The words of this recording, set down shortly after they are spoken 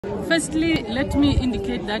Firstly, let me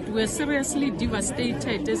indicate that we're seriously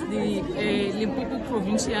devastated as the Limpopo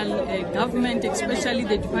Provincial Government, especially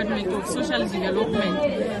the Department of Social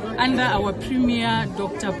Development, under our Premier,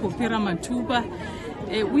 Dr Phophi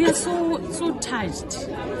Ramathuba. We are so touched.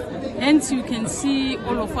 Hence, you can see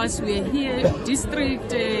all of us, we are here,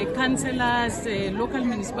 district councillors, local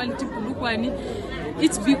municipality, Polokwane.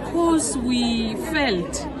 It's because we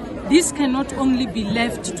felt this cannot only be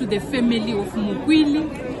left to the family of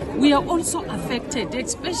Mokwele. We are also affected,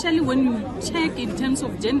 especially when you check in terms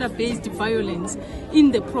of gender-based violence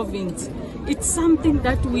in the province. It's something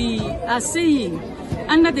that we are saying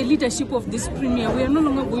under the leadership of this Premier. We are no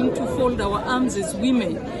longer going to fold our arms as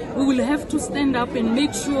women. We will have to stand up and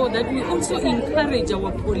make sure that we also encourage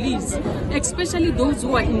our police, especially those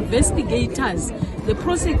who are investigators, the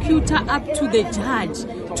prosecutor up to the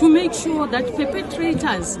judge, to make sure that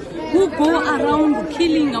perpetrators who go around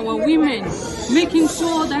killing our women, making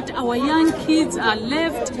sure that our young kids are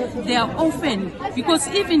left, they are orphaned. Because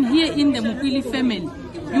even here in the Mokwele family,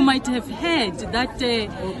 you might have heard that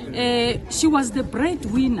she was the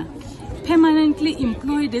breadwinner, permanently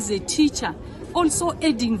employed as a teacher, also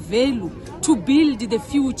adding value to build the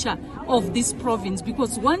future of this province.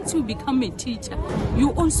 Because once you become a teacher,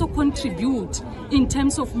 you also contribute in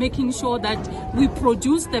terms of making sure that we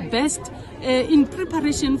produce the best in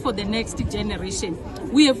preparation for the next generation.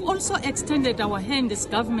 We have also extended our hand as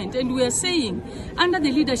government, and we are saying, under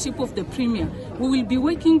the leadership of the Premier, we will be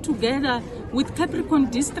working together with Capricorn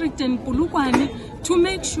District and Polokwane to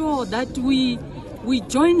make sure that we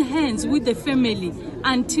join hands with the family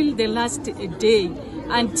until the last day,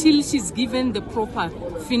 until she's given the proper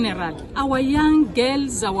funeral. Our young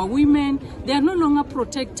girls, our women, they are no longer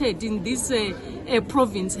protected in this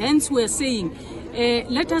province. Hence, we are saying,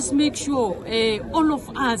 let us make sure all of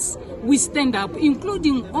us, we stand up,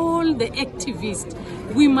 including all the activists.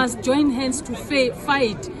 We must join hands to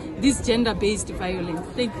fight this gender-based violence.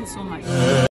 Thank you so much.